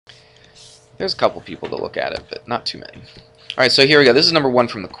There's a couple people that look at it, but not too many. Alright, so here we go. This is number 1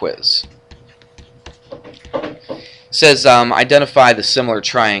 from the quiz. It says identify the similar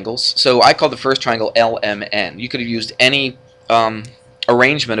triangles. So I called the first triangle LMN. You could have used any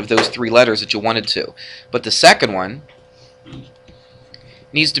arrangement of those 3 letters that you wanted to. But the second one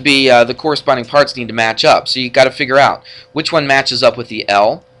needs to be, the corresponding parts need to match up. So you've got to figure out which one matches up with the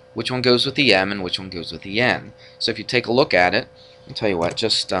L, which one goes with the M, and which one goes with the N. So if you take a look at it, I'll tell you what,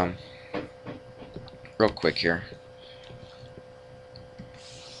 just real quick here.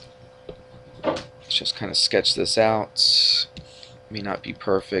 Let's just kind of sketch this out. May not be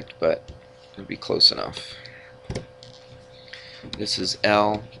perfect, but it'll be close enough. This is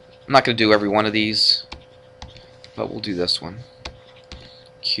L. I'm not going to do every one of these, but we'll do this one.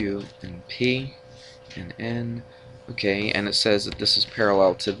 Q and P and N. Okay, and it says that this is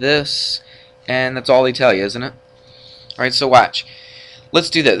parallel to this, and that's all they tell you, isn't it? Alright, so watch. Let's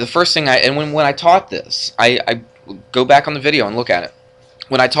do that. The first thing when I taught this, I go back on the video and look at it.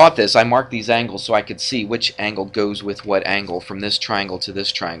 When I taught this, I marked these angles so I could see which angle goes with what angle from this triangle to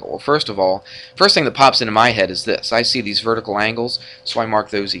this triangle. Well, first of all, first thing that pops into my head is this. I see these vertical angles, so I mark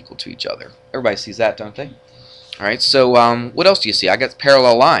those equal to each other. Everybody sees that, don't they? Alright, so what else do you see? I got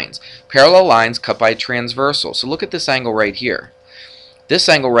parallel lines. Parallel lines cut by a transversal. So look at this angle right here. This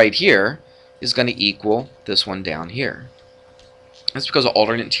angle right here is going to equal this one down here. That's because of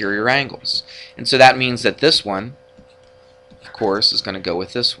alternate interior angles. And so that means that this one, of course, is going to go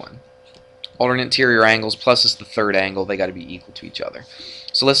with this one. Alternate interior angles plus is the third angle. They got to be equal to each other.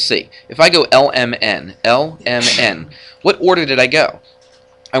 So let's see. If I go LMN, LMN, what order did I go?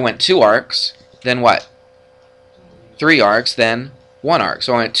 I went 2 arcs, then what? 3 arcs, then 1 arc.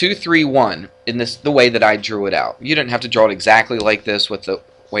 So I went 2, 3, 1 in the way that I drew it out. You didn't have to draw it exactly like this with the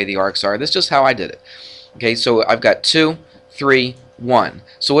way the arcs are. This is just how I did it. Okay, so I've got 2, 3, 1.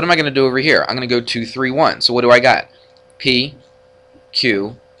 So what am I going to do over here? I'm going to go 2, 3, 1. So what do I got? P,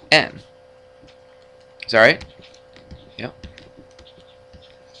 Q, N. Is that right? Yep.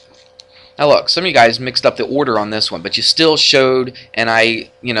 Now look, some of you guys mixed up the order on this one, but you still showed, and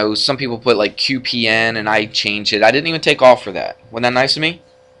some people put like QPN, and I changed it. I didn't even take off for that. Wasn't that nice of me?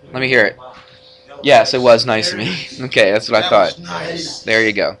 Let me hear it. Yes, it was nice of me. Okay, that's what I thought. Nice. There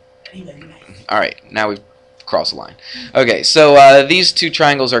you go. Alright, now we've crossed the line. Okay, so these 2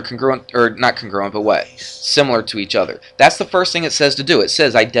 triangles are congruent, or not congruent, but what? Similar to each other. That's the first thing it says to do. It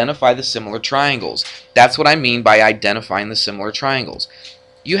says identify the similar triangles. That's what I mean by identifying the similar triangles.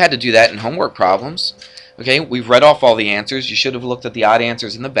 You had to do that in homework problems. Okay, we've read off all the answers. You should have looked at the odd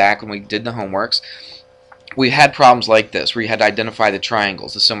answers in the back when we did the homeworks. We had problems like this where you had to identify the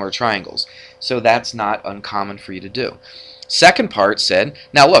triangles, the similar triangles. So that's not uncommon for you to do. Second part said,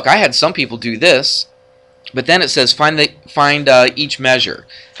 now look, I had some people do this, but then it says find each measure.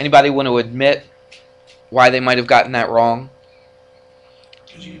 Anybody want to admit why they might have gotten that wrong?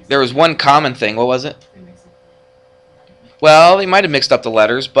 There was one common thing. What was it? Well, they might have mixed up the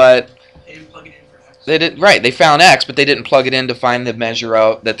letters, but They didn't plug it in for X. they didn't. Right, they found X, but they didn't plug it in to find the measure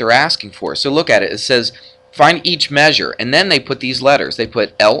out that they're asking for. So look at it. It says find each measure, and then they put these letters. They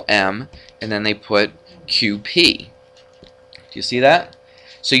put LM, and then they put QP. Do you see that?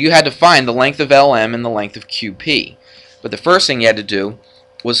 So you had to find the length of LM and the length of QP. But the first thing you had to do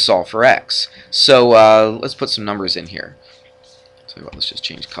was solve for X. So let's put some numbers in here. Tell you what, let's just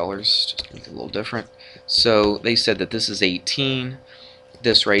change colors, just to make it a little different. So they said that this is 18.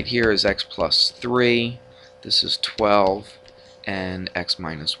 This right here is X plus 3. This is 12. And X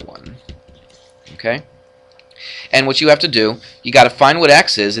minus 1. Okay? And what you have to do, you got to find what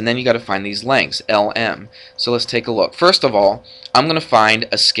X is, and then you got to find these lengths, LM. So let's take a look. First of all, I'm going to find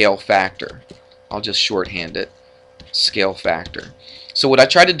a scale factor. I'll just shorthand it. Scale factor. So what I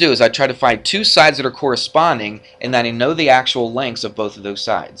try to do is I try to find 2 sides that are corresponding, and then I know the actual lengths of both of those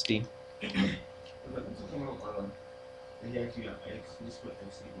sides. Dean?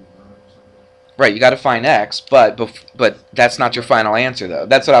 Right, you got to find X, but that's not your final answer, though.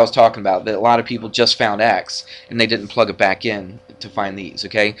 That's what I was talking about, that a lot of people just found X, and they didn't plug it back in to find these,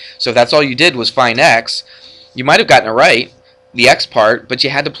 okay? So if that's all you did was find X, you might have gotten it right, the X part, but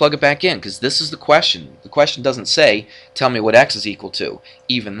you had to plug it back in, because this is the question. The question doesn't say, tell me what X is equal to,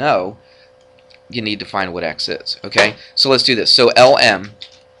 even though you need to find what X is, okay? So let's do this. So LM,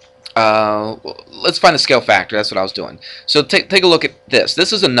 let's find the scale factor. That's what I was doing. So take a look at this.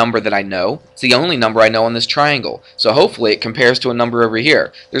 This is a number that I know. It's the only number I know in this triangle. So hopefully it compares to a number over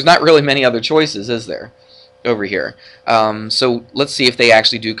here. There's not really many other choices, is there, over here? So let's see if they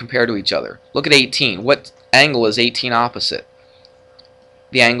actually do compare to each other. Look at 18. What angle is 18 opposite?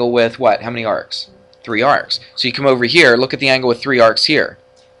 The angle with what? How many arcs? 3 arcs. So you come over here, look at the angle with 3 arcs here.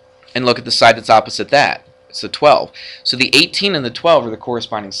 and look at the side that's opposite that. It's the 12. So the 18 and the 12 are the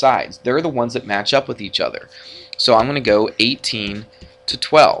corresponding sides. They're the ones that match up with each other. So I'm going to go 18 to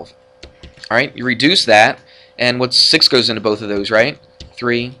 12. All right, you reduce that, and what's 6 goes into both of those, right?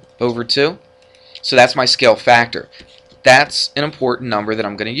 3 over 2. So that's my scale factor. That's an important number that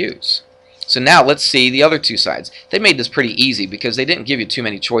I'm going to use. So now let's see the other two sides. They made this pretty easy because they didn't give you too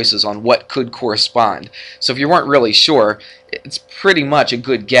many choices on what could correspond. So if you weren't really sure, it's pretty much a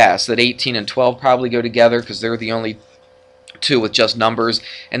good guess that 18 and 12 probably go together because they're the only two with just numbers,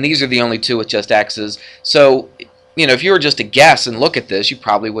 and these are the only two with just x's. So, you know, if you were just to guess and look at this, you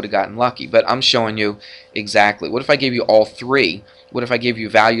probably would have gotten lucky. But I'm showing you exactly. What if I gave you all three? What if I gave you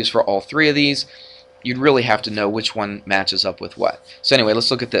values for all three of these? You'd really have to know which one matches up with what. So anyway,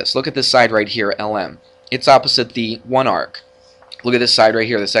 let's look at this. Look at this side right here, LM. It's opposite the 1 arc. Look at this side right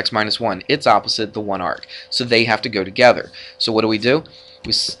here, this x minus 1. It's opposite the 1 arc. So they have to go together. So what do?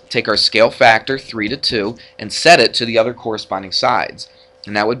 We take our scale factor, 3 to 2, and set it to the other corresponding sides.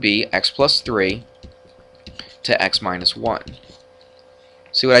 And that would be x plus 3 to x minus 1.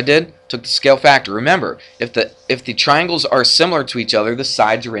 See what I did? Took the scale factor. Remember, if the triangles are similar to each other, the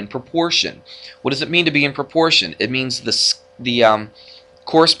sides are in proportion. What does it mean to be in proportion? It means the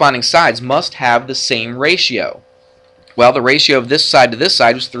corresponding sides must have the same ratio. Well, the ratio of this side to this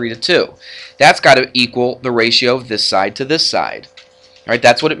side was 3 to 2. That's got to equal the ratio of this side to this side. All right,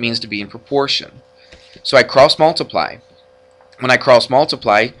 that's what it means to be in proportion. So I cross multiply. When I cross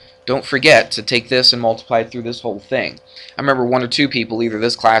multiply, don't forget to take this and multiply it through this whole thing. I remember 1 or 2 people, either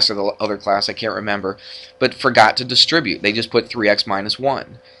this class or the other class, I can't remember, but forgot to distribute. They just put 3x minus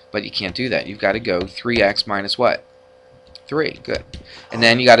 1. But you can't do that. You've got to go 3x minus what? 3. Good. And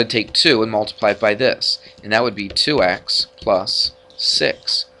then you got to take 2 and multiply it by this. And that would be 2x plus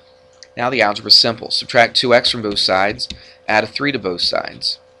 6. Now the algebra is simple. Subtract 2x from both sides, add a 3 to both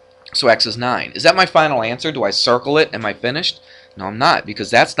sides. So x is 9. Is that my final answer? Do I circle it? Am I finished? No, I'm not,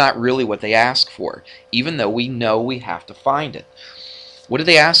 because that's not really what they ask for, even though we know we have to find it. What do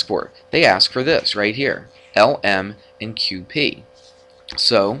they ask for? They ask for this right here, LM and QP.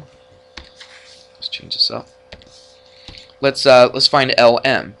 So let's change this up. Let's find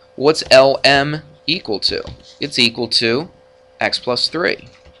LM. What's LM equal to? It's equal to x plus 3,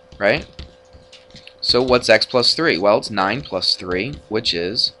 right? So what's x plus 3? Well, it's 9 plus 3, which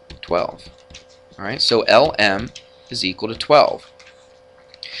is 12. All right, so LM is equal to 12.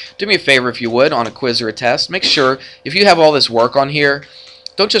 Do me a favor, if you would, on a quiz or a test, make sure, if you have all this work on here,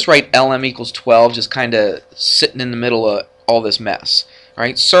 don't just write LM equals 12, just kind of sitting in the middle of all this mess. All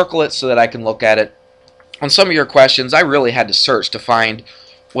right, circle it so that I can look at it. On some of your questions, I really had to search to find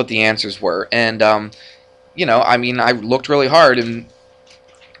what the answers were. And, you know, I mean, I looked really hard, and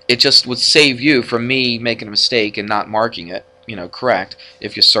it just would save you from me making a mistake and not marking it, you know, correct,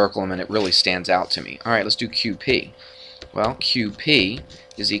 if you circle them and it really stands out to me. All right, let's do QP. Well, QP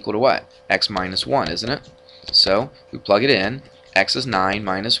is equal to what? X minus 1, isn't it? So we plug it in. X is 9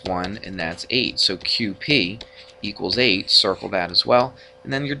 minus 1, and that's 8. So QP equals 8. Circle that as well,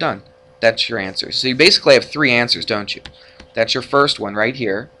 and then you're done. That's your answer. So you basically have 3 answers, don't you? That's your first one right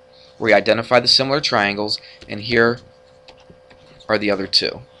here, where you identify the similar triangles, and here are the other 2.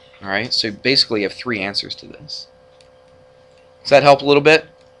 All right, so basically you have 3 answers to this. Does that help a little bit?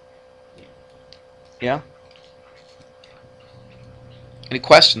 Yeah? Any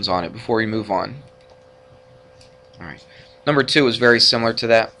questions on it before we move on? All right. Number 2 is very similar to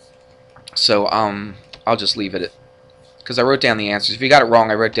that, so I'll just leave it at, because I wrote down the answers. If you got it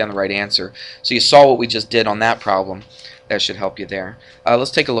wrong, I wrote down the right answer. So you saw what we just did on that problem. That should help you there. Let's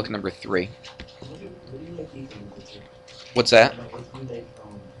take a look at number 3. What's that?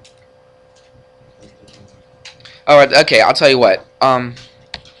 All right. Okay. I'll tell you what.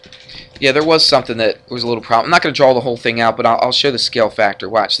 Yeah, there was something that was a little problem. I'm not going to draw the whole thing out, but I'll show the scale factor.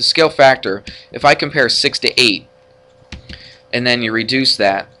 Watch. The scale factor, if I compare 6 to 8, and then you reduce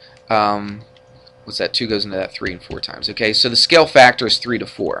that, what's that? 2 goes into that 3 and 4 times. Okay, so the scale factor is 3 to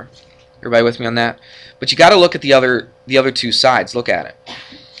 4. Everybody with me on that? But you got to look at the other 2 sides. Look at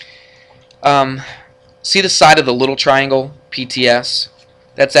it. See the side of the little triangle, PTS?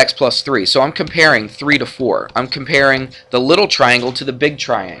 That's x plus 3. So I'm comparing 3 to 4. I'm comparing the little triangle to the big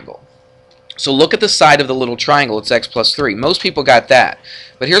triangle. So look at the side of the little triangle. It's x plus 3. Most people got that.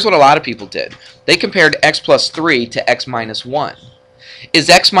 But here's what a lot of people did. They compared x plus 3 to x minus 1. Is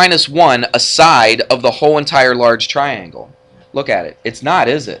x minus 1 a side of the whole entire large triangle? Look at it. It's not,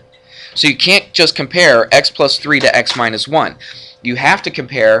 is it? So you can't just compare x plus 3 to x minus 1. You have to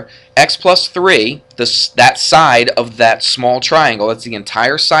compare x plus 3, that side of that small triangle. That's the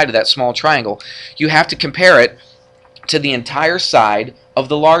entire side of that small triangle. You have to compare it to the entire side of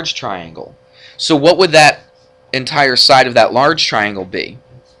the large triangle. So what would that entire side of that large triangle be?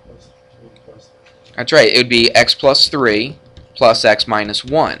 That's right, it would be x plus 3 plus x minus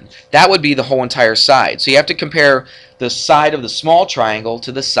 1. That would be the whole entire side. So you have to compare the side of the small triangle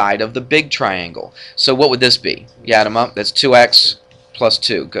to the side of the big triangle. So what would this be? You add them up, that's 2x plus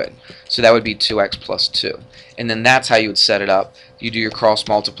 2. Good. So that would be 2x plus 2. And then that's how you would set it up. You do your cross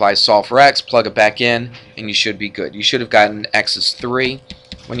multiply, solve for x, plug it back in, and you should be good. You should have gotten x is 3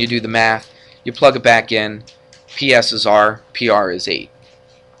 when you do the math. You plug it back in, PS is r, PR is 8.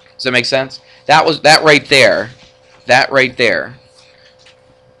 Does that make sense? That right there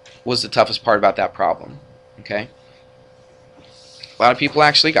was the toughest part about that problem. Okay? A lot of people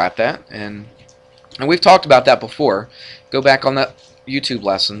actually got that, and we've talked about that before. Go back on the YouTube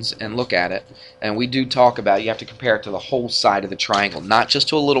lessons and look at it, and we do talk about you have to compare it to the whole side of the triangle, not just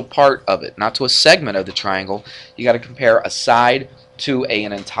to a little part of it, not to a segment of the triangle. You got to compare a side to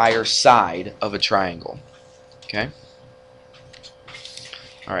an entire side of a triangle. Okay?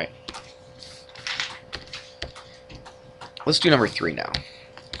 All right. Let's do number 3 now.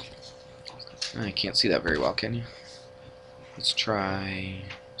 I can't see that very well, can you? Let's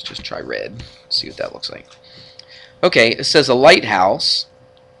just try red. See what that looks like. Okay, it says a lighthouse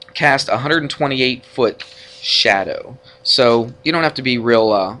cast a 128-foot shadow. So you don't have to be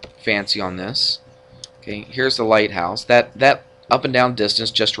real fancy on this. Okay, here's the lighthouse. That up and down distance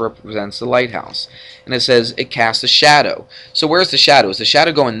just represents the lighthouse. And it says it casts a shadow. So where's the shadow? Is the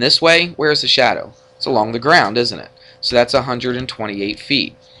shadow going this way? Where's the shadow? It's along the ground, isn't it? So that's 128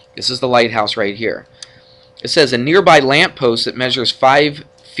 feet. This is the lighthouse right here. It says a nearby lamppost that measures 5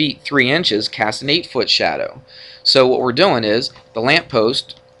 feet 3 inches casts an 8-foot shadow. So what we're doing is the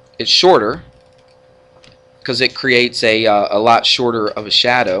lamppost is shorter because it creates a lot shorter of a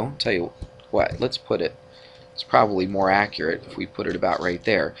shadow. I'll tell you what, let's put it, it's probably more accurate if we put it about right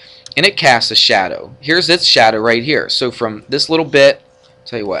there. And it casts a shadow. Here's its shadow right here. So from this little bit, I'll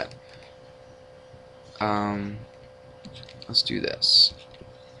tell you what, let's do this.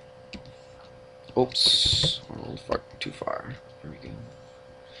 Oops, a little far, too far. There we go.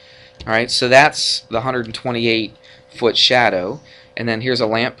 Alright, so that's the 128-foot shadow. And then here's a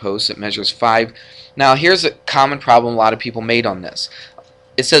lamppost that measures 5. Now here's a common problem a lot of people made on this.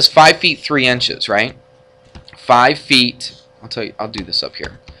 It says 5 feet 3 inches, right? 5 feet, I'll tell you, I'll do this up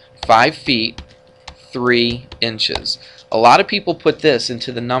here. 5 feet 3 inches. A lot of people put this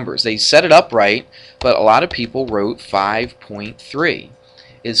into the numbers. They set it up right, but a lot of people wrote 5.3.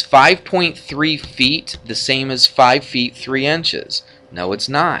 Is 5.3 feet the same as 5 feet 3 inches? No, it's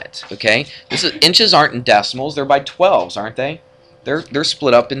not. Okay, inches aren't in decimals; they're by 12s, aren't they? They're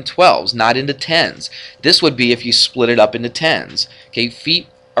split up in 12s, not into 10s. This would be if you split it up into 10s. Okay, feet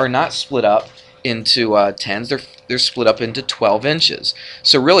are not split up into 10s; they're split up into 12 inches.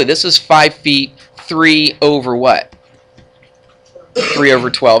 So really, this is 5 feet 3 over what? 3 over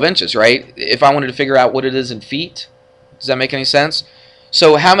 12 inches, right? If I wanted to figure out what it is in feet, does that make any sense?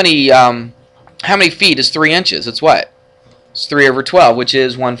 So how many feet is 3 inches? It's what? It's 3 over 12, which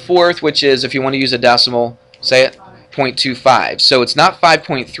is 1/4, which is, if you want to use a decimal, say it, 0.25. So it's not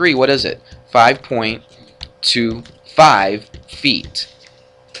 5.3. What is it? 5.25 feet.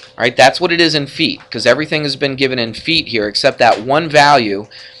 All right, that's what it is in feet, because everything has been given in feet here, except that one value.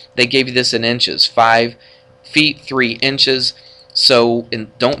 They gave you this in inches. 5 feet 3 inches. So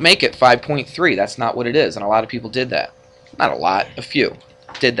don't make it 5.3. That's not what it is, and a lot of people did that. Not a lot, a few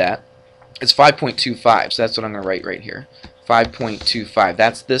did that. It's 5.25, so that's what I'm going to write right here. 5.25.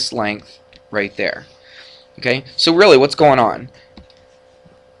 That's this length right there. Okay, so really what's going on?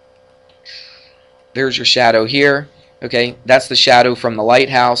 There's your shadow here. Okay, that's the shadow from the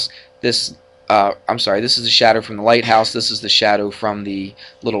lighthouse. I'm sorry, this is the shadow from the lighthouse. This is the shadow from the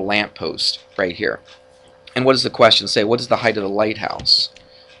little lamppost right here. And what does the question say? What is the height of the lighthouse?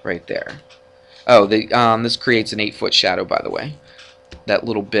 Right there. Oh, this creates an 8-foot shadow, by the way. That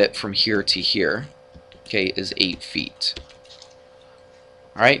little bit from here to here, okay, is 8 feet.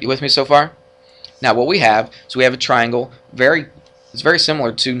 All right, you with me so far? Now, what we have is we have a triangle. It's very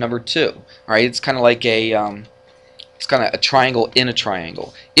similar to number 2. All right, it's kind of like it's kind of a triangle in a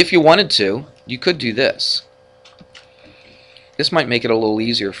triangle. If you wanted to, you could do this. This might make it a little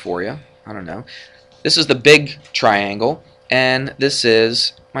easier for you. I don't know. This is the big triangle, and this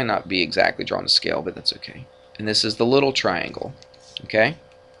is, might not be exactly drawn to scale, but that's okay. And this is the little triangle. Okay?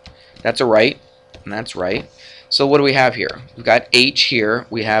 That's a right, and that's right. So what do we have here? We've got H here.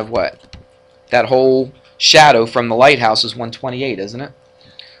 We have what? That whole shadow from the lighthouse is 128, isn't it?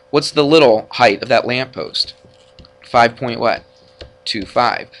 What's the little height of that lamppost? 5 point what?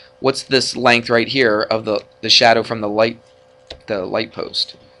 25. what's this length right here of the shadow from the light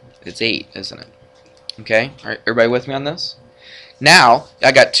post? It's 8, isn't it? Okay, all right, everybody with me on this? Now,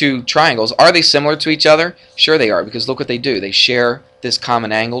 I got two triangles. Are they similar to each other? Sure they are, because look what they do. They share this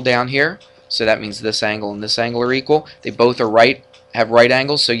common angle down here, so that means this angle and this angle are equal. They both are have right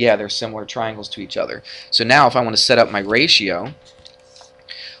angles, so yeah, they're similar triangles to each other. So now if I want to set up my ratio,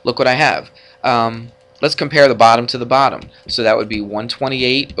 look what I have. Let's compare the bottom to the bottom. So that would be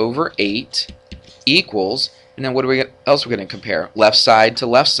 128 over 8 equals, and then what else we're going to compare? Left side to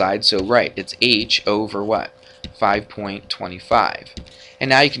left side, so right, it's h over what? 5.25. And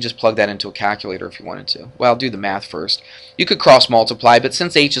now you can just plug that into a calculator if you wanted to. Well, I'll do the math first. You could cross multiply, but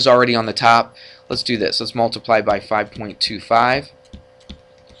since h is already on the top, let's do this. Let's multiply by 5.25.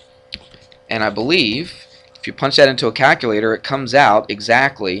 And I believe if you punch that into a calculator, it comes out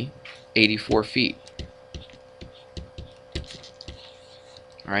exactly 84 feet.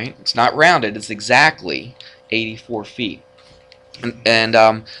 Alright? It's not rounded, it's exactly 84 feet. And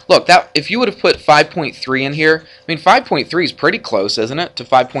look, that if you would have put 5.3 in here, I mean 5.3 is pretty close, isn't it, to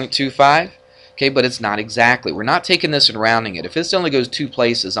 5.25? Okay, but it's not exactly. We're not taking this and rounding it. If this only goes 2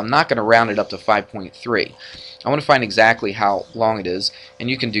 places, I'm not going to round it up to 5.3. I want to find exactly how long it is, and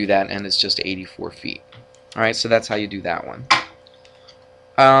you can do that, and it's just 84 feet. Alright, so that's how you do that one.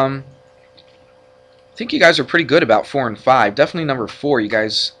 I think you guys are pretty good about 4 and 5. Definitely number 4, you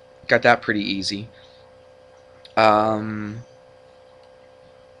guys got that pretty easy.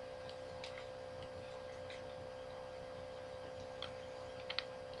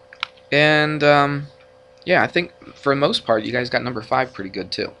 Yeah, I think for the most part you guys got number 5 pretty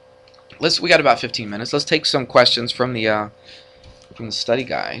good too. We got about 15 minutes. Let's take some questions from the study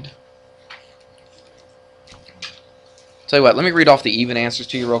guide. Tell you what, let me read off the even answers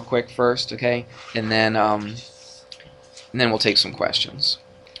to you real quick first, okay? And then we'll take some questions.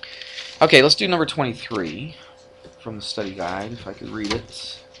 Okay, let's do number 23 from the study guide, if I could read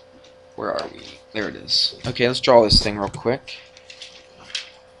it. Where are we? There it is. Okay, let's draw this thing real quick.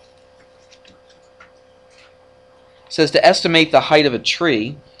 It says to estimate the height of a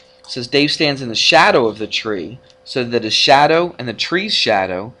tree. It says Dave stands in the shadow of the tree so that his shadow and the tree's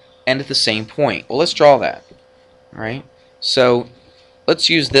shadow end at the same point. Well, let's draw that. Alright, so let's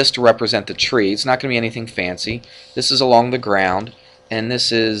use this to represent the tree. It's not going to be anything fancy. This is along the ground, and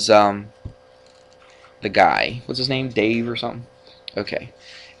this is the guy. What's his name? Dave or something? Okay,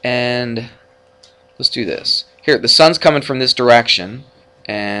 and let's do this. Here, the sun's coming from this direction,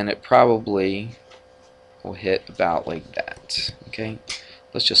 and it probably will hit about like that. Okay,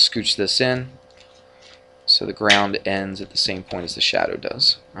 let's just scooch this in so the ground ends at the same point as the shadow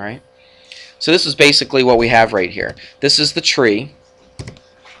does. Alright, so this is basically what we have right here. This is the tree,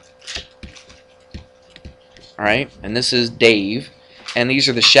 alright, and this is Dave, and these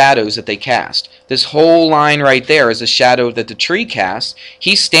are the shadows that they cast. This whole line right there is a shadow that the tree casts.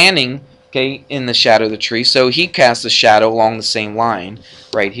 He's standing, okay, in the shadow of the tree, so he casts a shadow along the same line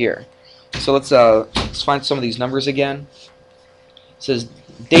right here. So let's find some of these numbers again. It says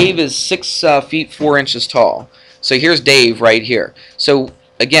Dave is 6 feet 4 inches tall. So here's Dave right here. So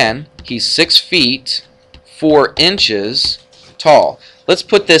again, he's 6 feet 4 inches tall. Let's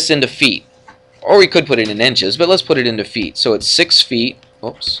put this into feet. Or we could put it in inches, but let's put it into feet. So it's 6 feet.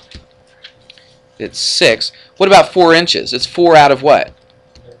 Oops. It's 6. What about 4 inches? It's 4 out of what?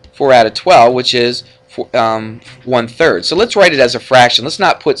 4 out of 12, which is 1/3. So let's write it as a fraction. Let's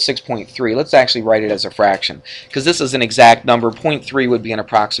not put 6.3. Let's actually write it as a fraction, because this is an exact number. 0.3 would be an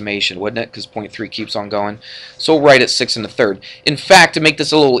approximation, wouldn't it? Because 0.3 keeps on going. So we'll write it 6 1/3. In fact, to make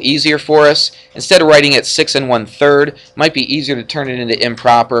this a little easier for us, instead of writing it 6 1/3, it might be easier to turn it into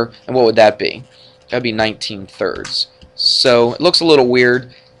improper. And what would that be? That would be 19/3. So it looks a little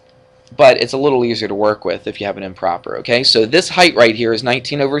weird, but it's a little easier to work with if you have an improper. Okay, so this height right here is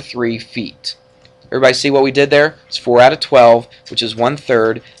 19/3 feet. Everybody see what we did there? It's 4 out of 12, which is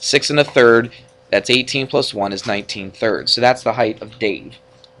 1/3. 6 1/3, that's 18 plus 1 is 19/3. So that's the height of Dave.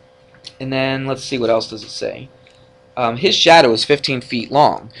 And then let's see, what else does it say? His shadow is 15 feet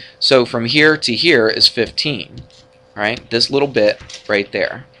long. So from here to here is 15. Right? This little bit right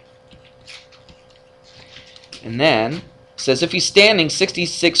there. And then it says if he's standing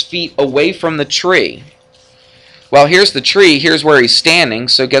 66 feet away from the tree. Well, here's the tree, here's where he's standing,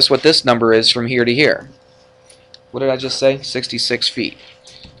 so guess what this number is from here to here? What did I just say? 66 feet.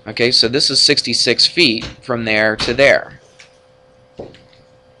 Okay, so this is 66 feet from there to there.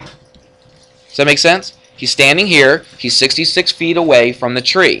 Does that make sense? He's standing here, he's 66 feet away from the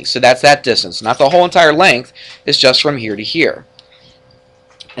tree, so that's that distance. Not the whole entire length, it's just from here to here.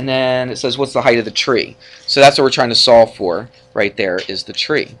 And then it says, what's the height of the tree? So that's what we're trying to solve for right there, is the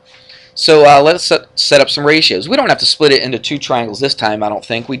tree. So let's set up some ratios. We don't have to split it into two triangles this time, I don't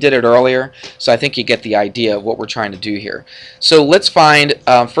think. We did it earlier, so I think you get the idea of what we're trying to do here. So let's find,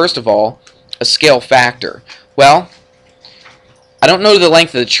 first of all, a scale factor. Well, I don't know the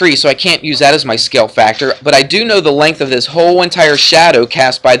length of the tree, so I can't use that as my scale factor, but I do know the length of this whole entire shadow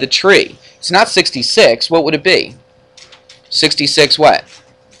cast by the tree. It's not 66. What would it be? 66 what?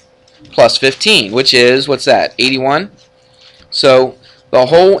 Plus 15, which is, what's that, 81? So the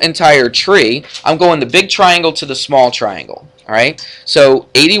whole entire tree, I'm going the big triangle to the small triangle. All right? So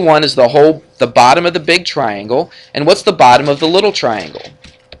 81 is the bottom of the big triangle, and what's the bottom of the little triangle?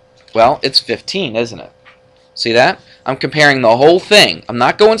 Well, it's 15, isn't it? See that? I'm comparing the whole thing. I'm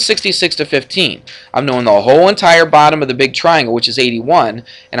not going 66 to 15. I'm doing the whole entire bottom of the big triangle, which is 81,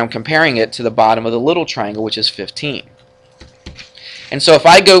 and I'm comparing it to the bottom of the little triangle, which is 15. And so if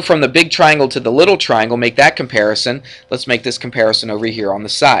I go from the big triangle to the little triangle, make that comparison, let's make this comparison over here on the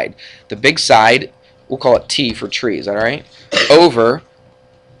side. The big side, we'll call it T for tree, is that all right? Over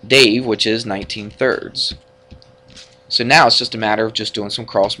Dave, which is 19/3. So now it's just a matter of just doing some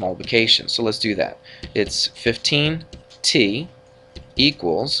cross multiplication. So let's do that. It's 15T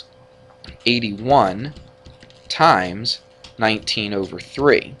equals 81 times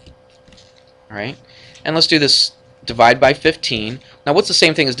 19/3. All right? And let's do this. Divide by 15. Now what's the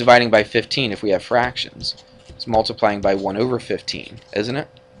same thing as dividing by 15 if we have fractions? It's multiplying by 1/15, isn't it?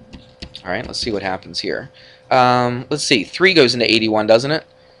 Alright, let's see what happens here. Let's see, 3 goes into 81, doesn't it?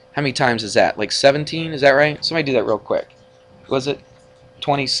 How many times is that? Like 17, is that right? Somebody do that real quick. Was it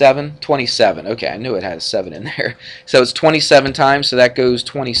 27? 27. Okay, I knew it had a 7 in there. So it's 27 times, so that goes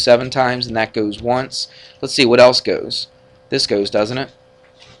 27 times, and that goes once. Let's see, what else goes? This goes, doesn't it?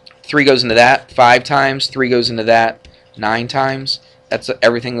 3 goes into that 5 times, 3 goes into that 9 times. That's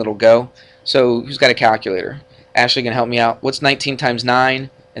everything that'll go. So who's got a calculator? Ashley can help me out. What's 19 times 9?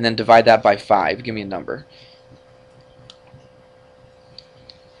 And then divide that by 5. Give me a number.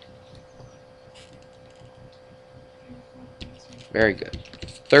 Very good.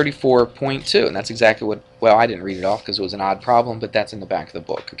 34.2, and that's exactly what, well, I didn't read it off because it was an odd problem, but that's in the back of the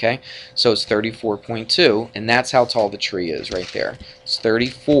book, okay? So it's 34.2, and that's how tall the tree is right there. It's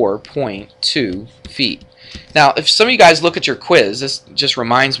 34.2 feet. Now, if some of you guys look at your quiz, this just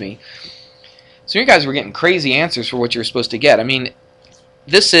reminds me, some of you guys were getting crazy answers for what you're supposed to get. I mean,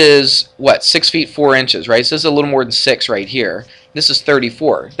 this is, what, 6 feet 4 inches, right? So this is a little more than 6 right here. This is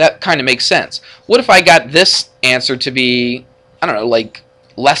 34. That kind of makes sense. What if I got this answer to be, I don't know, like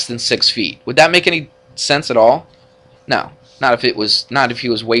less than 6 feet? Would that make any sense at all? No, not if he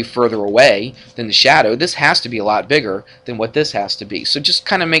was way further away than the shadow. This has to be a lot bigger than what this has to be. So just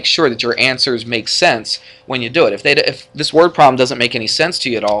kind of make sure that your answers make sense when you do it. If this word problem doesn't make any sense to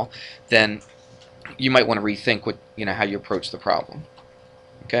you at all, then you might want to rethink how you approach the problem.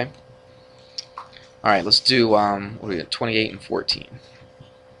 Okay. All right, let's do what do we got? 28 and 14.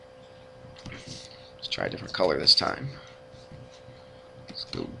 Let's try a different color this time. Let's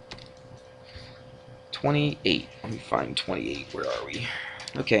go 28. Let me find 28. Where are we?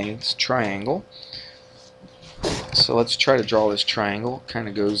 Okay, it's a triangle. So let's try to draw this triangle. Kind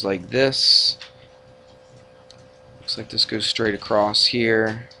of goes like this. Looks like this goes straight across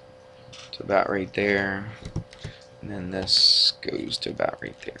here to about right there. And then this goes to about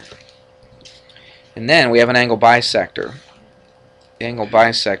right there. And then we have an angle bisector. The angle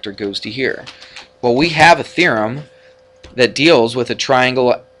bisector goes to here. Well, we have a theorem that deals with a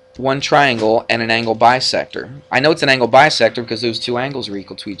triangle, one triangle, and an angle bisector. I know it's an angle bisector because those two angles are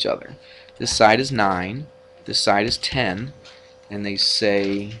equal to each other. This side is 9, this side is 10, and they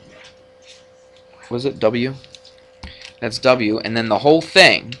say, was it W? That's W, and then the whole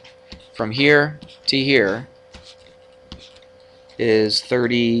thing from here to here is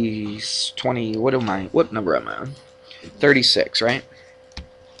 30, 20, what number am I on? 36, right?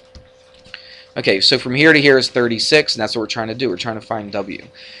 Okay, so from here to here is 36, and that's what we're trying to do. We're trying to find W. Do you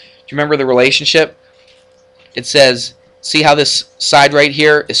remember the relationship? It says, see how this side right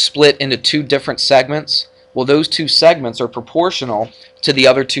here is split into two different segments? Well, those two segments are proportional to the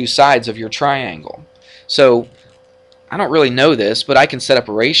other two sides of your triangle. So, I don't really know this, but I can set up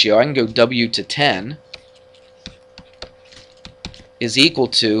a ratio. I can go W to 10 is equal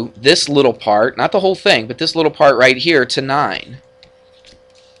to this little part, not the whole thing, but this little part right here to 9.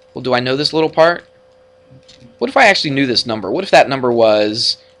 Well, do I know this little part? What if I actually knew this number? What if that number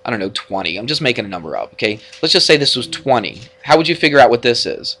was, I don't know, 20? I'm just making a number up, okay? Let's just say this was 20. How would you figure out what this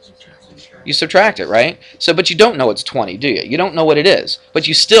is? You subtract it, right? So, but you don't know it's 20, do you? You don't know what it is. But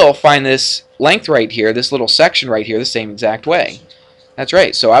you still find this length right here, this little section right here, the same exact way. That's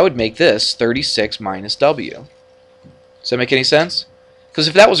right. So I would make this 36 minus W. Does that make any sense? Because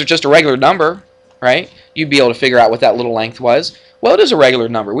if that was just a regular number, right, you'd be able to figure out what that little length was. Well, it is a regular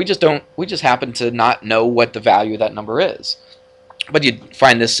number. We just happen to not know what the value of that number is. But you'd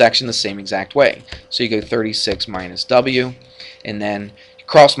find this section the same exact way. So you go 36 minus W, and then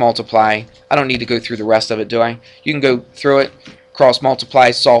cross multiply. I don't need to go through the rest of it, do I? You can go through it, cross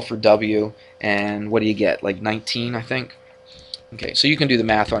multiply, solve for W, and what do you get? Like 19, I think? Okay, so you can do the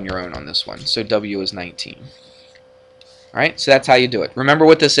math on your own on this one. So W is 19. Alright, so that's how you do it. Remember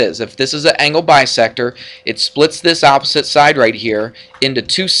what this is. If this is an angle bisector, it splits this opposite side right here into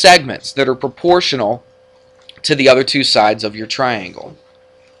two segments that are proportional to the other two sides of your triangle.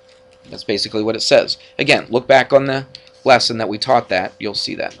 That's basically what it says. Again, look back on the lesson that we taught that. You'll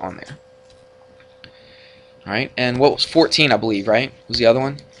see that on there. Alright, and what was 14, I believe, right? Was the other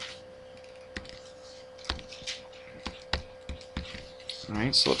one?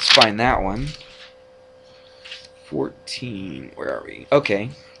 Alright, so let's find that one. 14, where are we? Okay,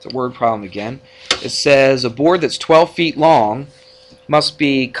 it's a word problem again. It says a board that's 12 feet long must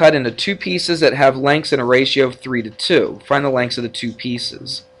be cut into two pieces that have lengths in a ratio of 3 to 2. Find the lengths of the two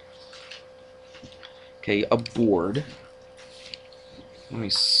pieces. Okay, a board. Let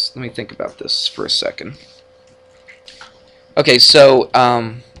me think about this for a second. Okay, so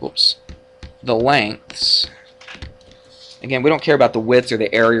whoops, the lengths. Again, we don't care about the width or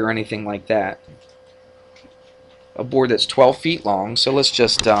the area or anything like that. A board that's 12 feet long. So let's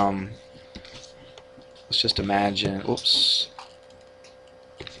just imagine. Oops.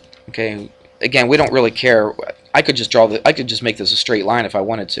 Okay. Again, we don't really care. I could just make this a straight line if I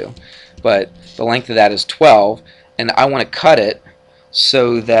wanted to, but the length of that is 12, and I want to cut it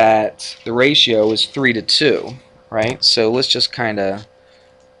so that the ratio is 3 to 2, right? So let's just kind of,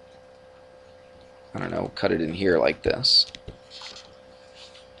 I don't know, cut it in here like this.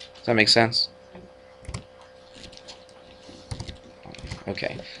 Does that make sense?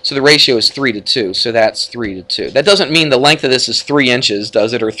 Okay, so the ratio is 3 to 2, so that's 3 to 2. That doesn't mean the length of this is 3 inches,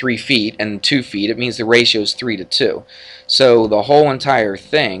 does it, or 3 feet and 2 feet. It means the ratio is 3 to 2. So the whole entire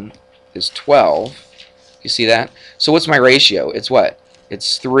thing is 12. You see that? So what's my ratio? It's what?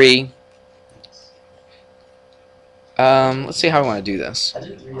 It's 3. Let's see how I want to do this. I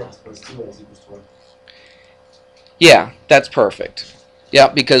did 3x plus 2x equals 12. Yeah, that's perfect. Yeah,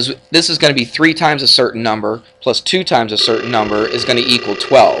 because this is going to be 3 times a certain number plus 2 times a certain number is going to equal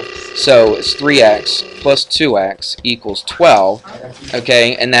 12. So it's 3x plus 2x equals 12.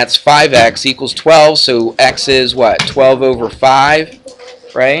 Okay, and that's 5x equals 12. So x is what? 12 over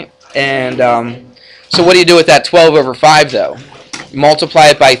 5, right? And so what do you do with that 12 over 5 though? You multiply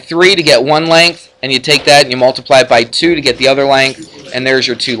it by 3 to get one length, and you take that and you multiply it by 2 to get the other length, and there's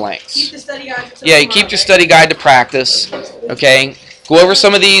your 2 lengths. Keep the study guide for Yeah, you keep your study guide to practice. Okay, go over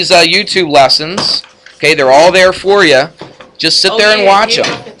some of these YouTube lessons. Okay, they're all there for you. Just sit there and watch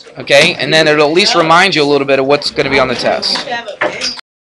them. Okay, and then it'll at least remind you a little bit of what's going to be on the test. have a big